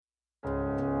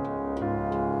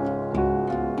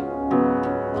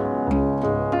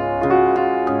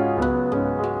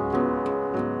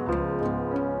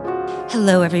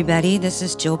Hello, everybody. This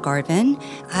is Jill Garvin.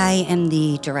 I am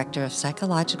the Director of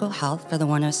Psychological Health for the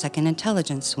 102nd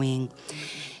Intelligence Wing.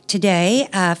 Today,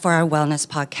 for our wellness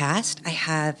podcast, I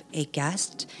have a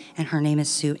guest, and her name is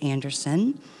Sue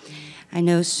Anderson. I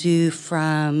know Sue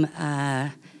from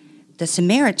the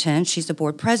Samaritans. She's the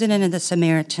board president of the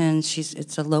Samaritans.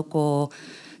 It's a local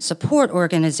support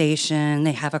organization.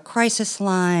 They have a crisis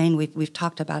line. We've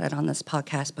talked about it on this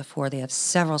podcast before. They have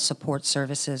several support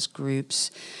services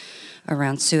groups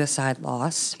around suicide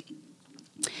loss.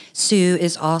 Sue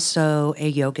is also a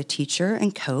yoga teacher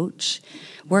and coach,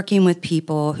 working with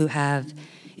people who have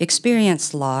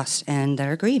experienced loss and that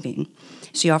are grieving.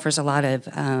 She offers a lot of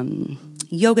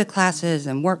yoga classes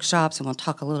and workshops, and we'll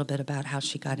talk a little bit about how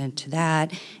she got into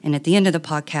that. And at the end of the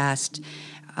podcast,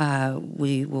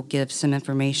 we will give some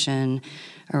information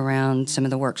around some of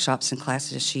the workshops and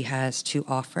classes she has to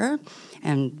offer,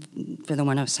 and for the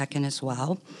 102nd as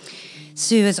well.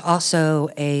 Sue is also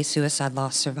a suicide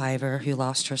loss survivor who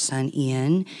lost her son,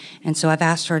 Ian. And so I've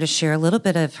asked her to share a little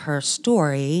bit of her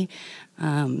story,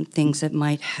 things that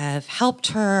might have helped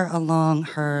her along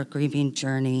her grieving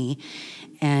journey.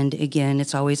 And again,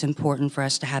 it's always important for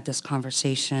us to have this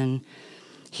conversation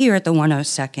here at the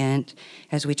 102nd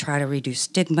as we try to reduce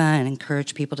stigma and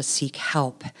encourage people to seek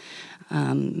help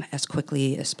as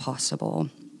quickly as possible.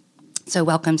 So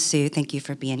welcome, Sue. Thank you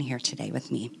for being here today with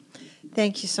me.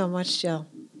 Thank you so much, Jill.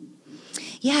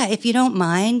 Yeah, if you don't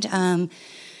mind, I'd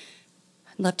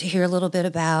love to hear a little bit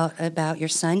about your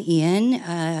son, Ian.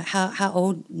 How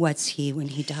old was he when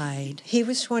he died? He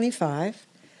was 25,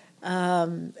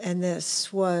 and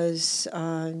this was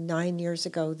 9 years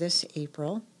ago this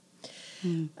April.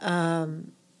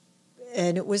 And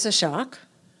it was a shock.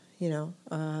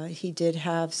 He did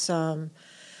have some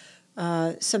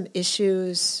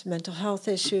issues, mental health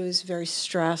issues, very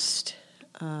stressed.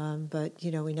 But,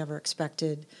 we never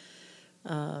expected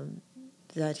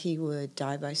that he would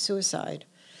die by suicide.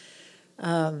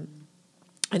 And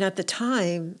at the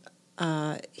time,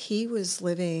 he was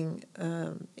living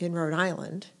in Rhode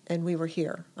Island, and we were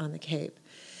here on the Cape.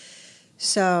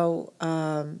 So,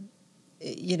 there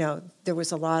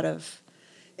was a lot of...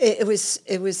 It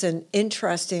was an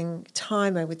interesting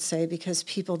time, I would say, because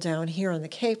people down here on the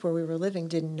Cape where we were living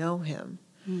didn't know him.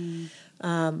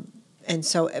 And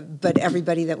so, but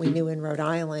everybody that we knew in Rhode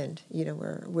Island,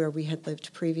 where we had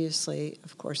lived previously,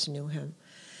 of course, knew him.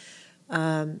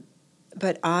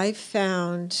 But I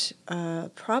found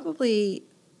probably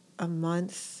a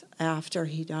month after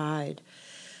he died,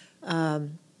 a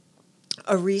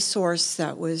resource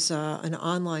that was an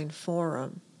online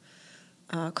forum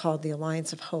called the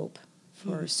Alliance of Hope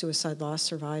for Suicide Loss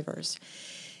Survivors.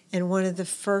 And one of the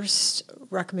first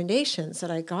recommendations that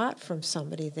I got from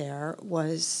somebody there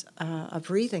was a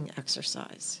breathing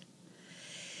exercise.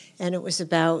 And it was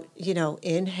about,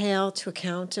 inhale to a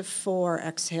count of 4,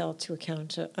 exhale to a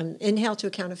count of, inhale to a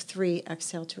count of 3,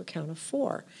 exhale to a count of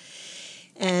 4.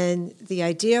 And the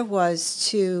idea was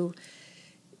to,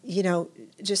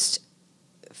 just,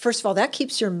 first of all, that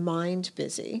keeps your mind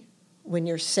busy when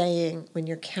you're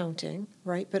counting,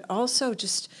 right? But also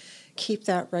just keep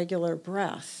that regular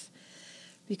breath,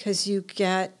 because you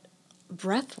get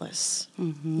breathless,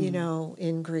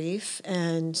 in grief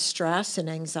and stress and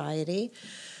anxiety.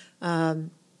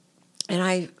 And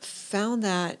I found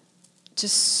that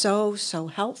just so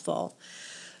helpful.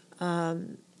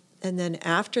 And then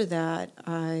after that,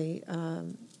 I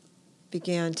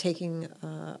began taking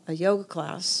a yoga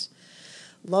class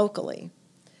locally.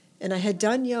 And I had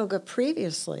done yoga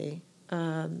previously,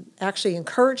 actually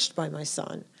encouraged by my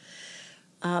son.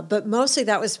 But mostly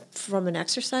that was from an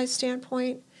exercise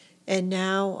standpoint. And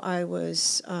now I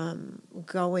was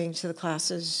going to the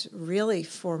classes really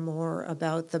for more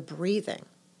about the breathing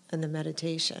and the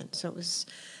meditation. So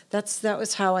that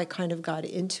was how I kind of got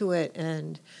into it.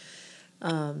 And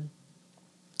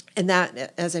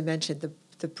that, as I mentioned,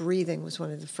 the breathing was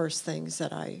one of the first things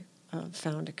that I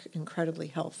found incredibly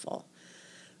helpful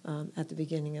at the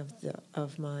beginning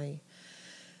of my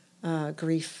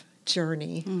grief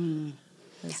journey.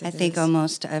 I think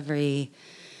almost the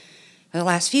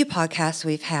last few podcasts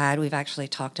we've actually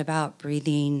talked about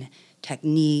breathing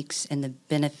techniques and the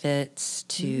benefits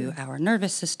to our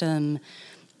nervous system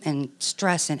and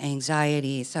stress and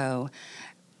anxiety. So,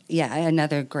 yeah,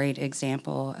 another great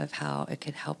example of how it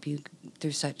could help you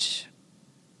through such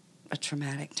a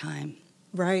traumatic time.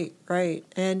 Right.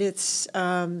 And it's...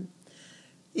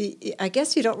 I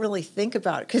guess you don't really think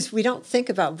about it, because we don't think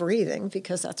about breathing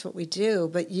because that's what we do.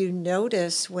 But you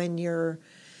notice when you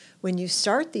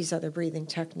start these other breathing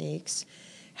techniques,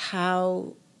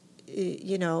 how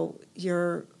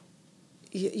your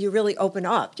you really open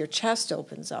up. Your chest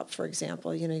opens up, for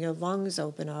example. Your lungs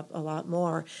open up a lot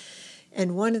more.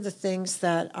 And one of the things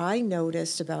that I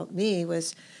noticed about me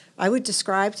was I would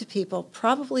describe to people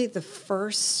probably the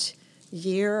first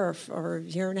year or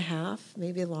year and a half,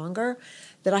 maybe longer,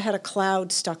 that I had a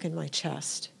cloud stuck in my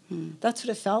chest. That's what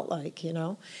it felt like,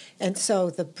 And so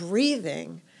the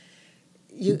breathing,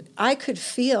 I could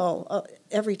feel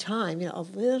every time, a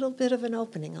little bit of an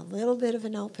opening,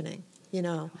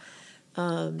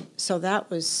 So that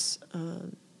was,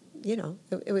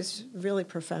 it was really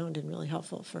profound and really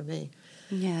helpful for me.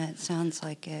 Yeah, it sounds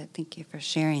like it. Thank you for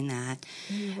sharing that.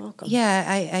 You're welcome. Yeah,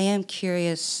 I am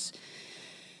curious,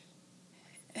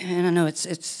 and I know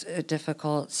it's a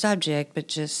difficult subject, but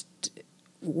just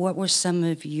what were some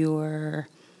of your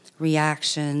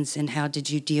reactions and how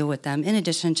did you deal with them in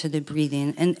addition to the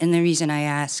breathing? And the reason I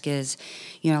ask is,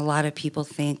 a lot of people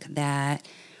think that,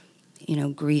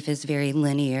 grief is very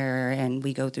linear and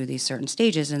we go through these certain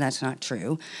stages, and that's not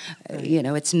true. Right.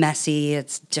 It's messy,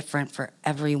 it's different for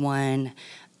everyone.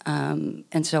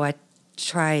 And so I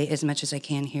try as much as I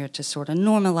can here to sort of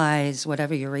normalize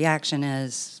whatever your reaction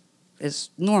is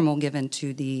normal given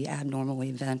to the abnormal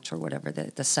event or whatever,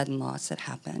 the sudden loss that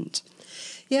happened.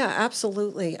 Yeah,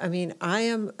 absolutely. I mean,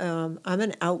 I'm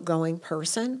an outgoing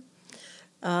person,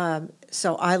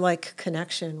 so I like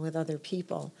connection with other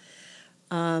people.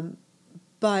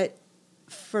 But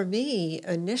for me,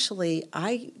 initially,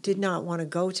 I did not want to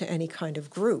go to any kind of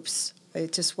groups.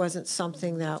 It just wasn't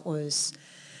something it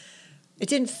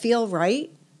didn't feel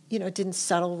right. It didn't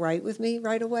settle right with me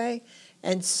right away.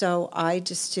 And so I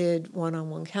just did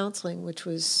one-on-one counseling, which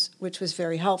was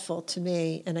very helpful to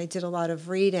me. And I did a lot of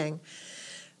reading,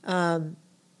 of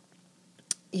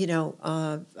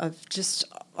just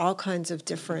all kinds of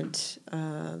different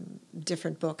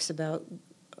books about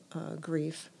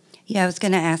grief. Yeah, I was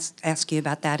going to ask you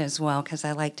about that as well, because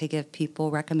I like to give people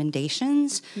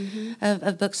recommendations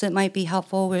of books that might be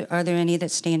helpful. Are there any that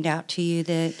stand out to you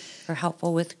that are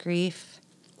helpful with grief?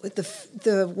 With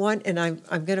the one, and I'm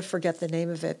going to forget the name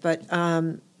of it, but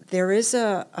there is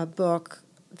a book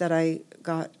that I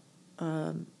got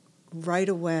right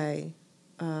away.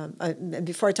 And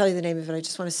before I tell you the name of it, I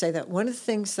just want to say that one of the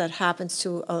things that happened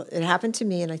to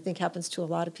me, and I think happens to a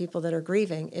lot of people that are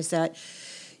grieving, is that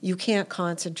you can't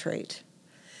concentrate.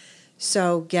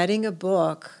 So getting a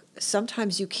book,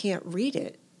 sometimes you can't read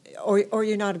it, or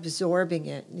you're not absorbing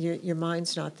it. Your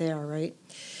mind's not there, right?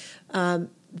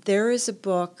 There is a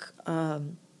book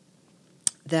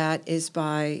that is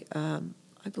by,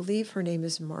 I believe her name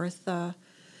is Martha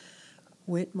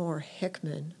Whitmore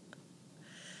Hickman,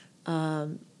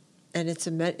 and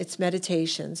it's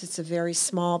meditations. It's a very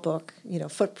small book.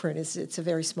 Footprint it's a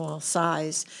very small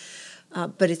size.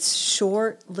 But it's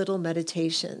short little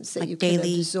meditations that like you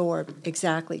daily. Can absorb.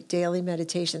 Exactly, daily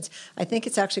meditations. I think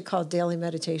it's actually called Daily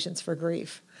Meditations for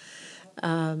Grief.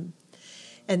 And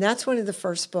that's one of the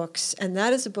first books, and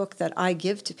that is a book that I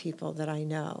give to people that I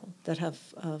know that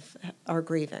are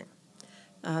grieving,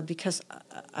 because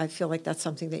I feel like that's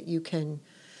something that you can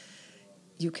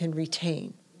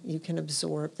retain, you can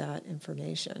absorb that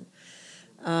information.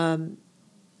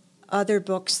 Other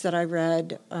books that I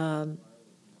read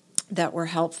that were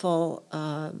helpful.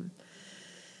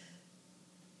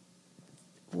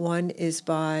 One is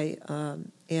by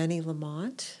Annie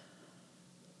Lamott.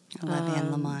 I love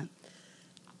Anne Lamott.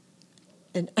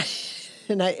 And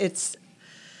it's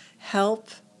help,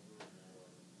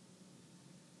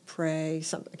 pray.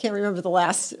 I can't remember the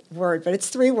last word, but it's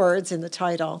 3 words in the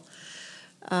title.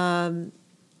 And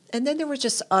then there were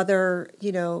just other,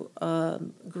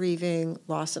 grieving,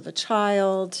 loss of a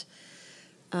child.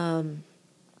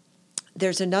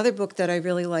 There's another book that I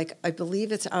really like. I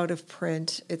believe it's out of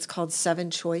print. It's called 7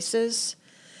 Choices.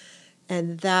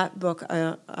 And that book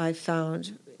I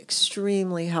found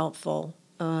extremely helpful,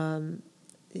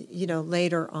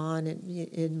 later on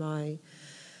in my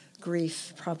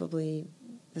grief, probably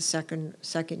the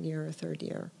second year or third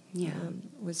year. Yeah.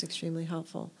 Was extremely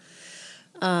helpful.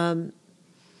 So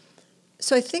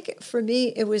I think for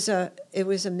me it was a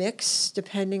mix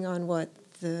depending on what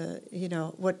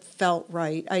what felt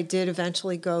right. I did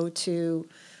eventually go to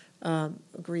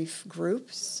grief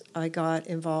groups. I got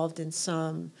involved in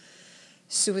some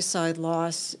suicide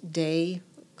loss day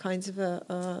kinds of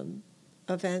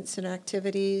events and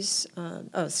activities,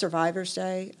 Survivor's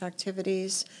Day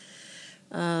activities.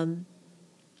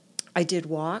 I did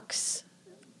walks,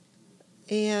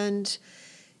 and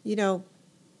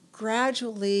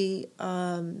gradually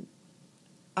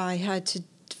I had to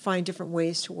find different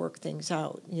ways to work things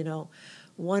out.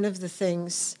 One of the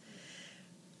things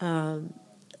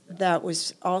that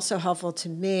was also helpful to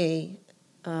me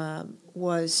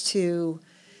was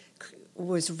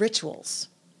rituals.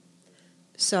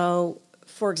 So,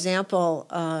 for example,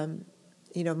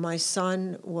 my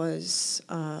son was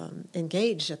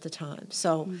engaged at the time,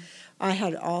 so I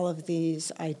had all of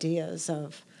these ideas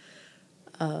of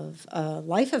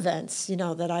life events,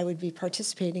 that I would be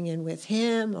participating in with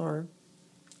him, or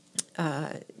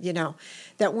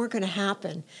that weren't going to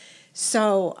happen.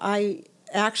 So I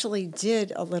actually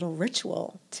did a little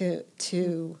ritual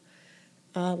to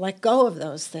let go of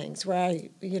those things, where I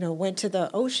went to the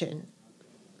ocean,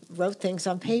 wrote things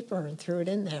on paper, and threw it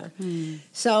in there.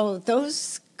 So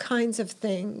those kinds of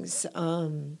things,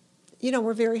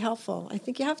 were very helpful. I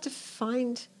think you have to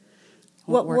find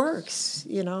what works.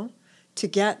 To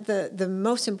get the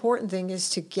most important thing is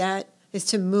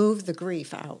to move the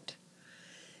grief out.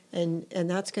 And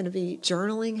that's going to be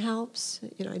journaling helps.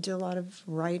 I do a lot of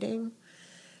writing,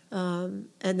 and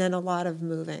then a lot of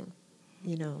moving.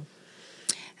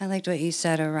 I liked what you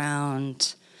said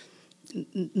around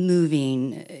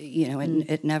moving.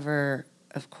 It never,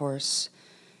 of course,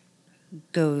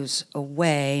 goes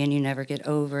away, and you never get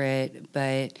over it.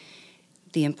 But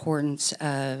the importance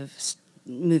of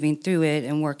moving through it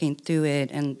and working through it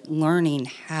and learning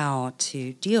how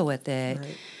to deal with it.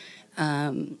 Right.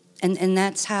 And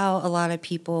that's how a lot of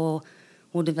people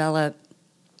will develop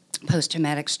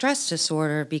post-traumatic stress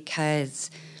disorder,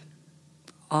 because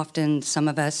often some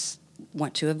of us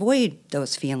want to avoid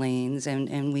those feelings,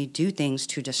 and we do things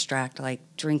to distract, like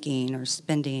drinking or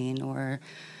spending or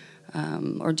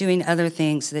doing other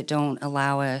things that don't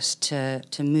allow us to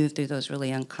move through those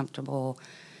really uncomfortable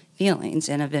feelings.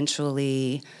 And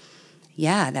eventually,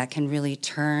 that can really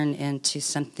turn into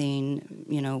something,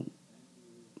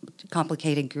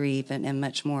 complicated grief and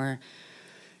much more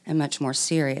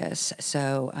serious.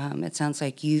 So it sounds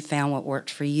like you found what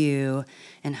worked for you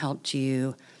and helped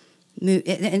you move,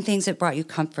 and things that brought you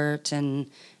comfort and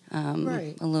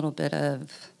Right. a little bit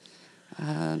of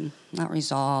not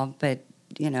resolve, but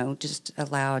just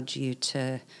allowed you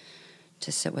to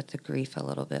sit with the grief a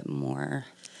little bit more.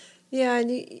 Yeah,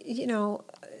 and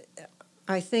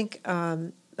I think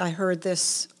I heard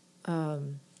this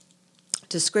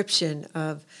description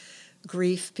of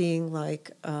grief being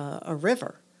like a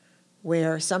river,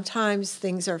 where sometimes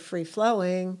things are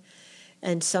free-flowing,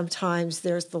 and sometimes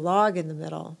there's the log in the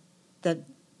middle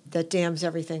that dams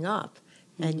everything up,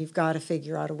 and you've got to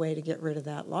figure out a way to get rid of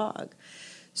that log.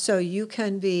 So you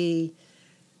can be,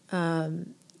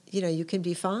 you can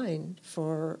be fine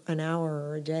for an hour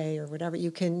or a day or whatever.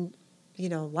 You can,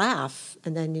 laugh,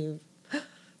 and then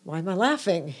why am I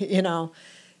laughing?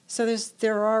 So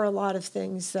there are a lot of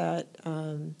things that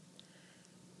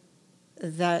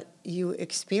you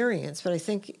experience, but I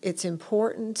think it's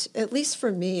important, at least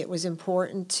for me, it was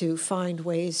important to find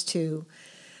ways to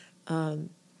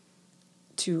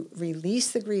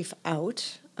release the grief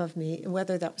out of me,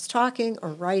 whether that was talking or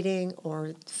writing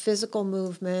or physical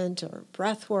movement or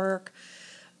breath work,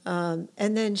 and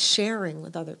then sharing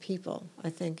with other people, I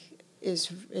think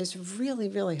is really,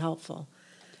 really helpful.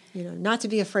 Not to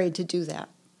be afraid to do that.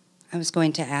 I was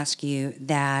going to ask you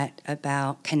that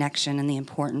about connection and the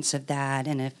importance of that,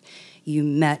 and if you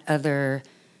met other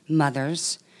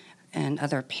mothers and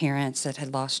other parents that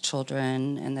had lost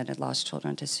children and that had lost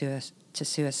children to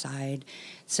suicide.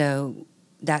 So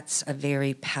that's a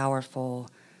very powerful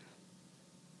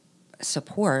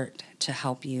support to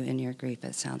help you in your grief,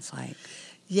 it sounds like.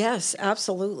 Yes,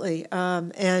 absolutely.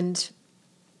 And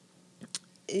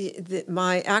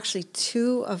actually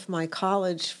two of my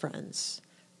college friends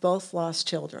both lost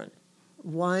children.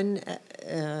 One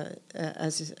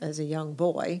as a young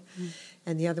boy,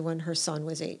 and the other one, her son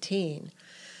was 18.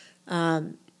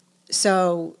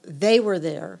 So they were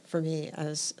there for me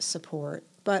as support.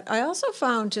 But I also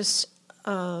found just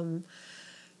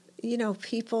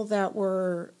people that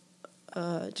were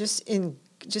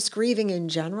just grieving in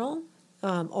general,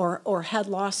 or had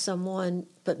lost someone,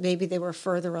 but maybe they were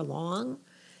further along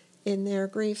in their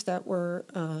grief, that were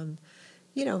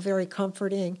very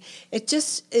comforting.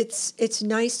 It's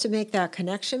nice to make that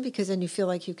connection, because then you feel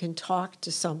like you can talk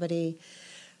to somebody.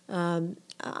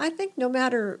 I think no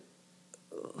matter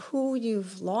who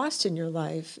you've lost in your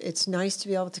life, it's nice to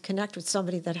be able to connect with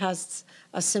somebody that has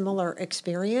a similar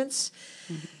experience.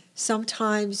 Mm-hmm.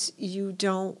 Sometimes you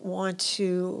don't want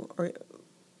to, or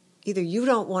either you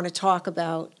don't want to talk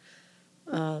about,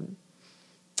 for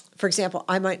example,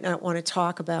 I might not want to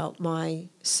talk about my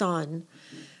son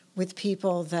with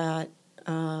people that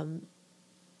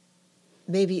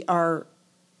maybe are,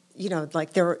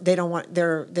 like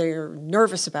they're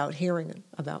nervous about hearing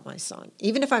about my son.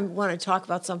 Even if I want to talk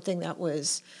about something that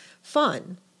was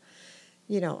fun,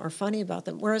 or funny about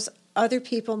them. Whereas other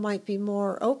people might be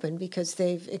more open because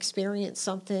they've experienced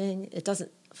something. It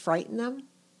doesn't frighten them.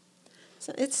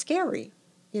 So it's scary,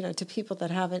 to people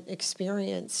that haven't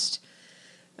experienced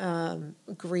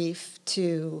grief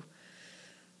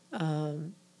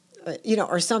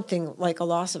or something like a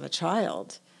loss of a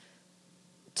child,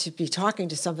 to be talking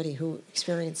to somebody who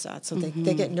experienced that. So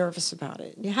they get nervous about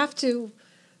it. You have to,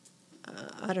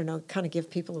 kind of give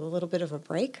people a little bit of a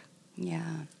break. Yeah.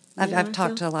 I've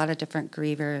talked to a lot of different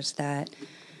grievers that,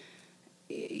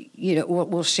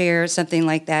 will share something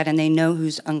like that, and they know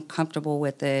who's uncomfortable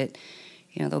with it.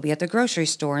 They'll be at the grocery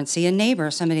store and see a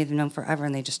neighbor, somebody they've known forever,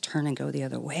 and they just turn and go the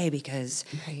other way because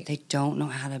they don't know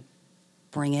how to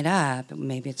bring it up.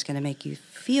 Maybe it's going to make you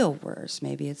feel worse.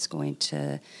 Maybe it's going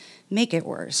to make it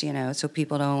worse, so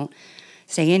people don't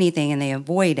say anything and they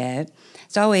avoid it.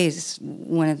 It's always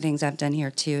one of the things I've done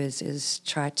here too is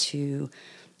try to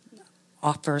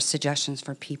offer suggestions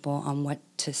for people on what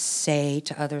to say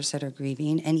to others that are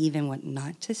grieving and even what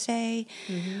not to say.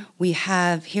 Mm-hmm. We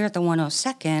have here at the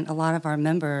 102nd, a lot of our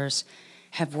members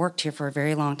have worked here for a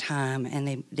very long time,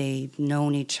 and they've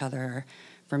known each other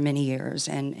for many years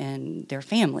and their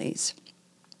families.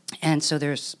 And so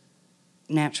there's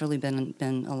naturally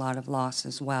been a lot of loss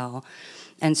as well.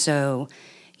 And so,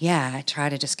 I try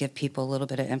to just give people a little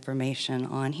bit of information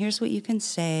on here's what you can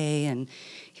say and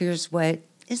here's what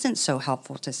isn't so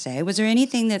helpful to say. Was there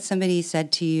anything that somebody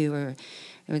said to you or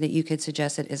that you could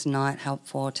suggest that is not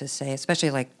helpful to say,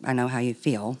 especially like, I know how you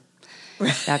feel?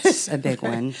 That's a big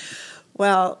one.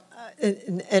 Well,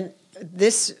 and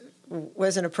this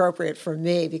wasn't appropriate for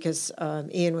me because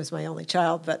Ian was my only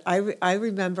child, but I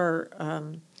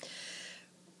remember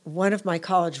one of my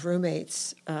college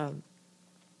roommates,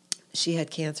 she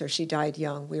had cancer. She died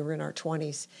young. We were in our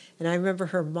 20s. And I remember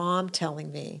her mom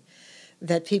telling me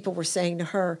that people were saying to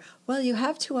her, well, you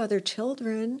have 2 other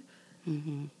children.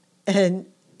 Mm-hmm. And, and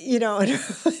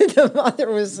the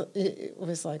mother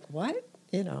was like, what?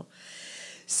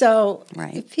 So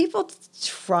people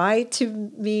try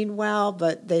to mean well,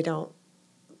 but they don't,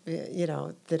 they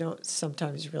don't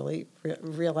sometimes really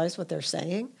realize what they're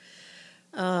saying.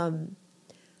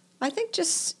 I think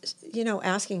just,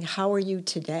 asking, how are you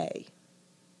today?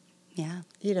 Yeah.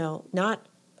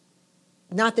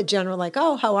 Not the general, like,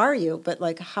 oh, how are you? But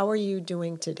like, how are you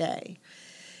doing today?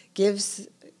 Gives,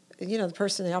 the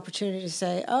person the opportunity to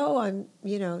say, oh,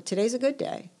 today's a good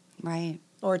day. Right.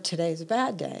 Or today's a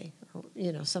bad day. Or,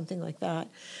 something like that.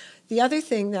 The other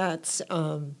thing that's,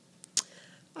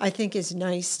 I think is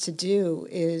nice to do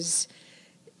is,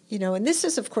 and this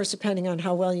is, of course, depending on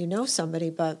how well you know somebody,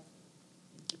 but,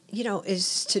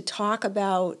 is to talk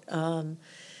about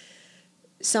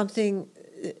something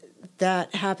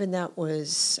that happened that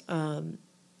was,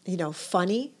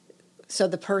 funny. So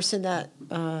the person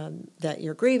that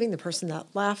you're grieving, the person that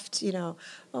left,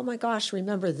 oh my gosh,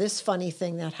 remember this funny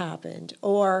thing that happened,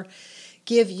 or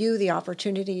give you the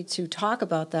opportunity to talk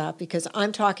about that because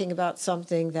I'm talking about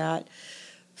something that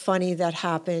funny that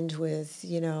happened with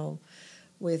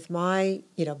my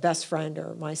best friend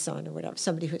or my son or whatever,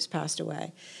 somebody who's passed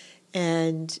away,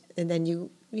 and then you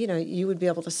would be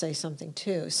able to say something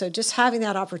too. So just having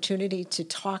that opportunity to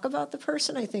talk about the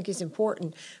person, I think, is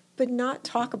important, but not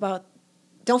talk about.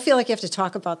 Don't feel like you have to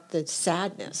talk about the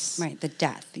sadness. Right, the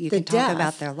death. You can talk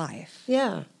about their life.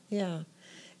 Yeah, yeah.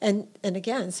 And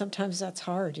again, sometimes that's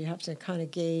hard. You have to kind of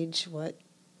gauge what,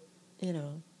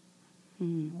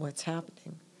 what's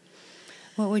happening.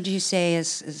 What would you say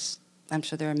is I'm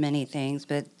sure there are many things,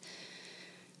 but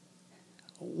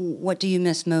what do you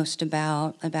miss most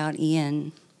about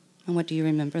Ian, and what do you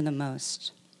remember the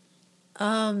most?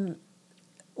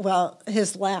 Well,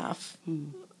 his laugh.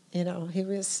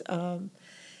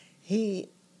 He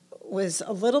was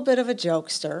a little bit of a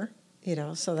jokester,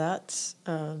 so that's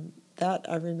that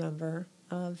I remember.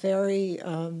 Very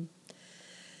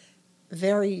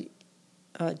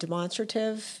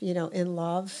demonstrative, in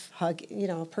love, hug,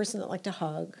 a person that liked to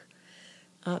hug.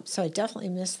 So I definitely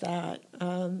miss that.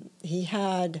 He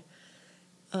had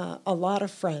a lot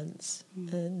of friends,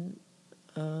 and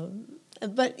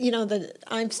but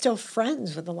I'm still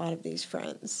friends with a lot of these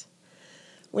friends,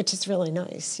 which is really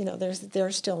nice.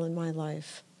 They're still in my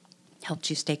life.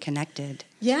 Helped you stay connected.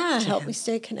 Yeah, helped me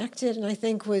stay connected, and I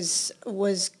think was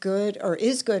good or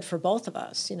is good for both of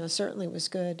us. Certainly was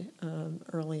good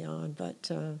early on, but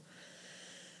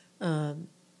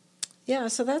yeah.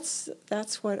 So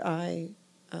that's what I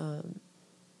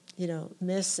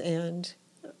miss and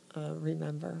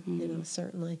remember.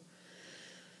 Certainly.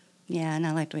 Yeah, and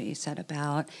I liked what you said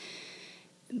about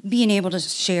being able to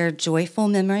share joyful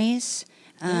memories.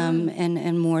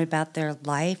 and more about their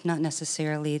life, not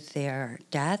necessarily their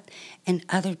death, and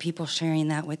other people sharing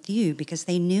that with you because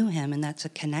they knew him, and that's a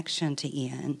connection to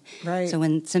Ian. Right. So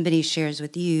when somebody shares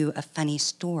with you a funny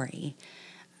story,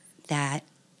 that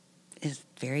is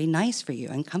very nice for you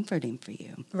and comforting for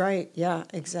you. Right. Yeah,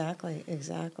 exactly.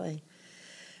 Exactly.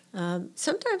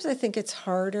 Sometimes I think it's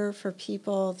harder for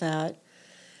people that,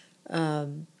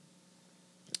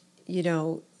 you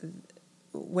know,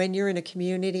 when you're in a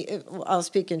community, I'll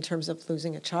speak in terms of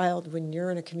losing a child, when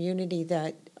you're in a community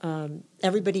that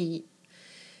everybody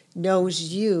knows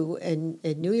you and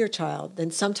knew your child,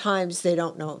 then sometimes they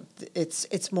don't know.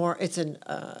 It's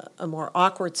a more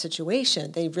awkward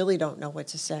situation. They really don't know what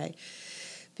to say.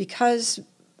 Because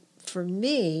for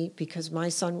me, because my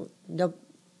son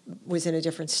was in a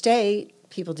different state,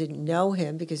 people didn't know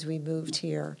him because we moved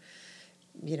here,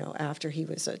 after he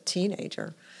was a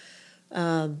teenager.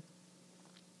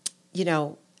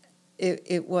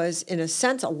 It was, in a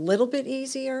sense, a little bit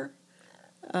easier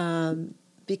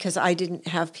because I didn't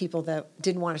have people that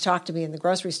didn't want to talk to me in the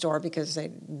grocery store because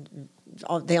they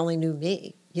only knew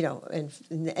me,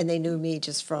 and they knew me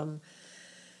just from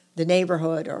the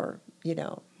neighborhood or,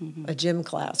 a gym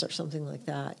class or something like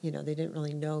that. They didn't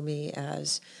really know me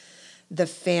as the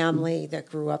family that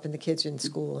grew up and the kids in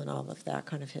school and all of that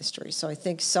kind of history. So I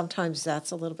think sometimes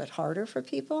that's a little bit harder for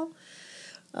people.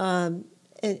 And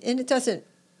it doesn't,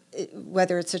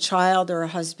 whether it's a child or a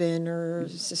husband or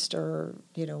sister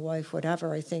or, wife,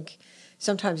 whatever, I think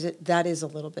sometimes that is a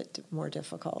little bit more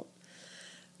difficult.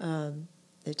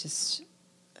 It just,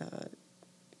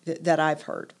 that I've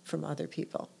heard from other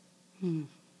people.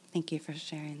 Thank you for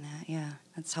sharing that. Yeah,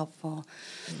 that's helpful.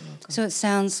 So it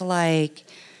sounds like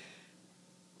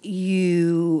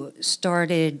you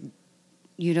started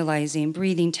utilizing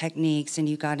breathing techniques and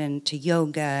you got into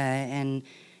yoga and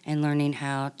learning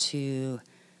how to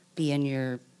be in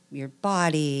your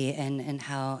body and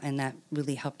that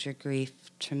really helped your grief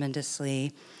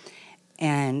tremendously.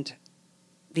 And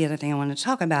the other thing I want to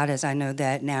talk about is I know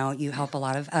that now you help a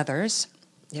lot of others.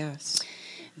 Yes.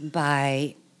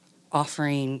 By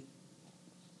offering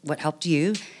what helped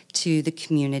you to the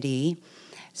community.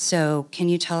 So can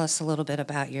you tell us a little bit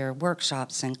about your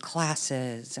workshops and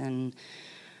classes and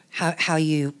how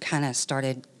you kind of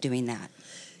started doing that?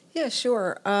 Yeah,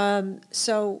 sure.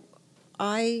 So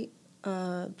I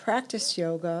practiced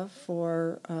yoga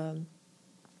for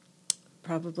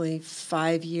probably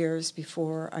 5 years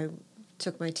before I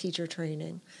took my teacher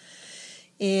training.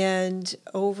 And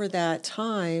over that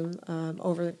time,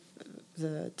 over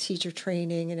the teacher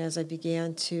training and as I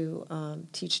began to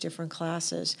teach different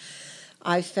classes,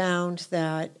 I found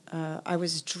that I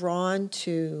was drawn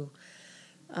to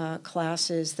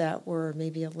classes that were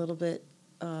maybe a little bit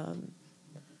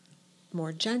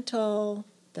more gentle,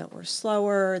 that were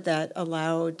slower, that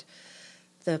allowed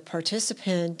the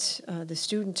participant, the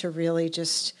student, to really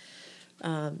just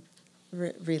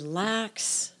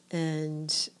relax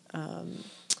and,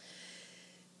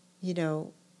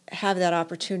 have that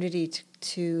opportunity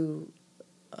to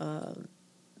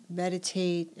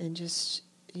meditate and just,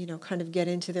 kind of get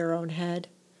into their own head,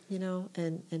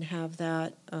 and have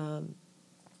that,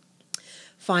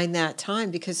 find that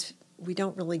time, because we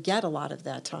don't really get a lot of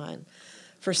that time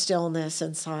for stillness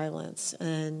and silence.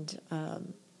 And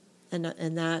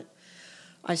that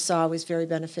I saw was very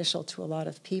beneficial to a lot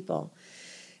of people.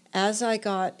 As I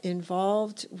got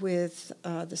involved with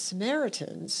the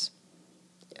Samaritans,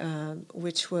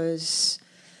 which was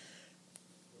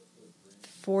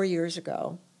 4 years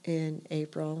ago in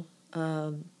April,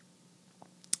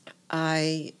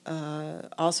 I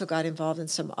also got involved in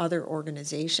some other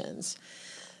organizations.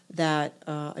 That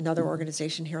another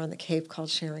organization here on the Cape called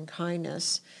Sharing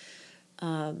Kindness,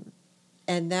 and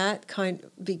that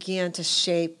began to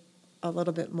shape a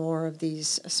little bit more of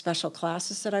these special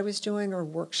classes that I was doing or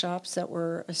workshops that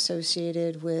were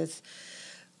associated with,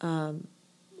 working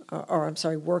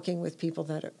with people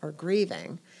that are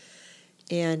grieving,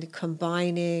 and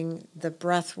combining the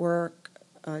breath work,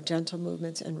 gentle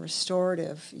movements, and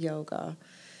restorative yoga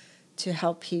to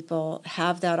help people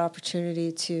have that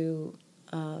opportunity to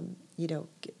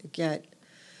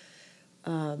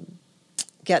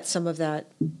get some of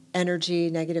that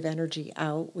negative energy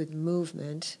out with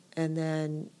movement, and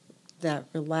then that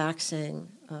relaxing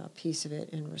piece of it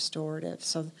in restorative.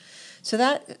 So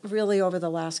that really over the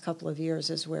last couple of years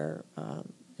is where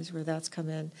that's come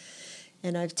in,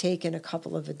 and I've taken a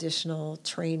couple of additional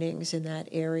trainings in that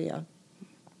area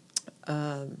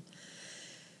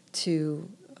to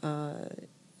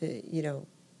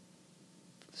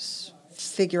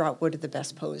figure out what are the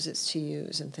best poses to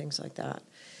use and things like that.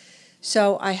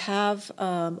 So I have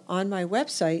on my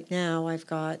website now, I've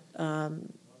got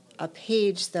a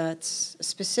page that's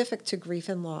specific to grief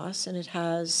and loss, and it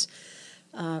has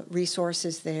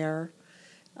resources there.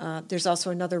 There's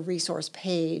also another resource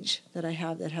page that I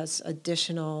have that has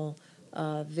additional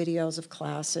videos of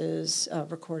classes,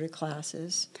 recorded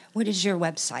classes. What is your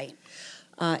website?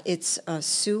 It's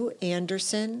Sue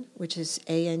Anderson, which is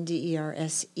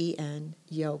Andersen,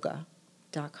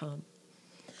 yoga.com.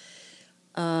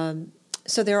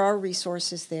 So there are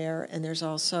resources there, and there's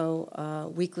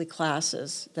also weekly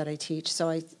classes that I teach. So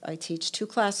I teach 2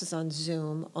 classes on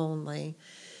Zoom only.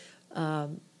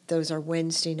 Those are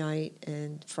Wednesday night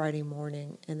and Friday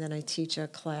morning. And then I teach a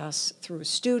class through a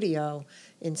studio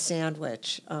in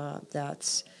Sandwich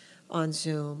that's on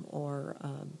Zoom or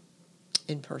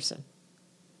in person.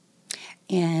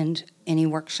 And any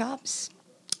workshops?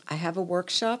 I have a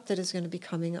workshop that is going to be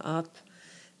coming up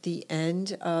the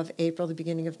end of April, the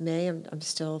beginning of May. I'm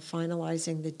still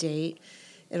finalizing the date.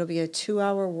 It'll be a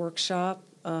 2-hour workshop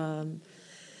called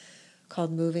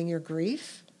Moving Your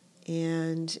Grief,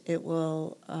 and it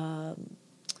will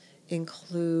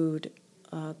include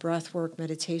breathwork,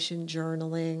 meditation,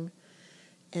 journaling,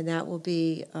 and that will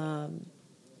be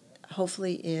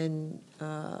hopefully in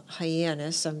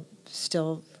Hyannis. I'm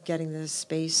still getting the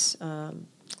space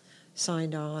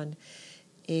signed on,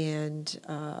 and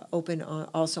open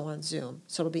also on Zoom.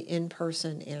 So it'll be in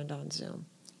person and on Zoom.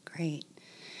 Great.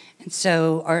 And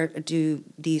so do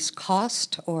these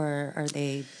cost, or are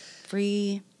they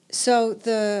free? So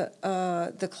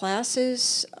the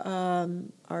classes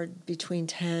are between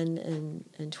 $10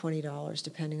 and $20,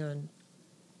 depending on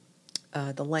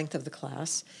the length of the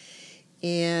class.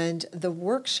 And the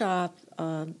workshop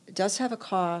does have a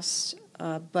cost,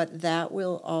 but that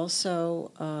will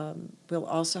also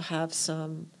have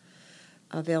some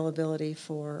availability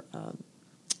for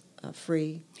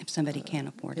free. If somebody can't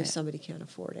afford it. If somebody can't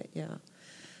afford it, yeah.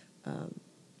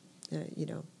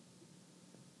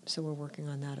 So we're working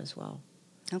on that as well.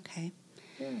 Okay.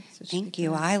 Yeah, so Thank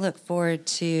you. I look forward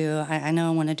to, I know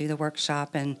I want to do the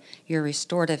workshop and your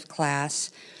restorative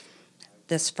class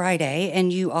this Friday.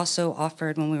 And you also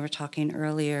offered, when we were talking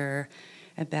earlier,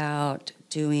 about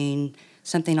doing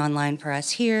something online for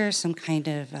us here, some kind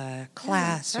of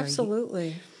class. Yeah,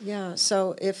 absolutely. Yeah.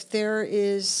 So if there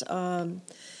is,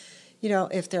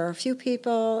 if there are a few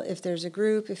people, if there's a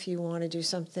group, if you want to do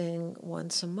something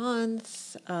once a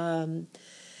month,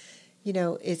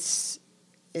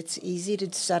 it's easy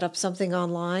to set up something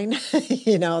online.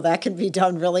 That can be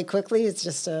done really quickly. It's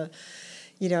just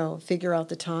figure out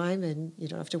the time, and you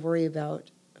don't have to worry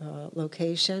about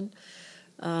location.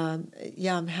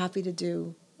 I'm happy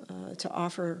to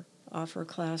offer a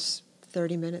class,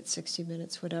 30 minutes, 60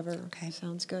 minutes, whatever. Okay.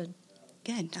 Sounds good.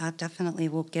 Good. Definitely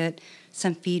we'll get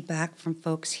some feedback from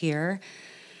folks here.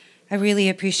 I really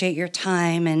appreciate your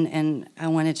time, and I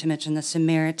wanted to mention the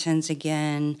Samaritans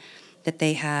again, that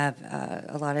they have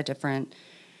a lot of different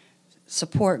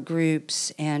support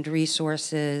groups and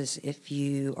resources if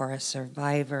you are a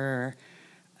survivor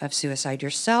of suicide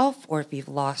yourself, or if you've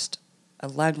lost a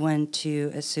loved one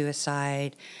to a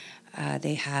suicide.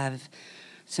 They have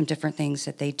some different things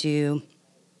that they do.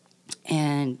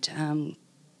 And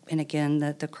again,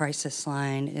 the crisis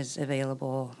line is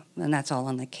available, and that's all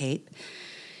on the Cape.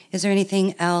 Is there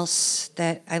anything else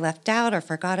that I left out or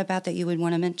forgot about that you would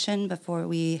want to mention before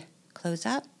we close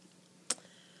up?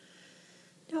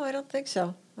 No, I don't think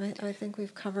so. I think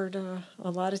we've covered a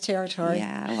lot of territory.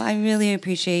 Yeah, well, I really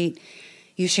appreciate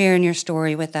you sharing your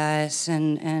story with us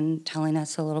and telling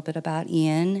us a little bit about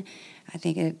Ian. I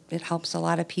think it helps a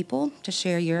lot of people to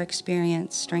share your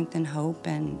experience, strength, and hope,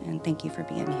 and thank you for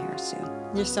being here, Sue.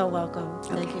 You're so welcome.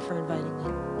 Thank you for inviting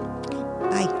me.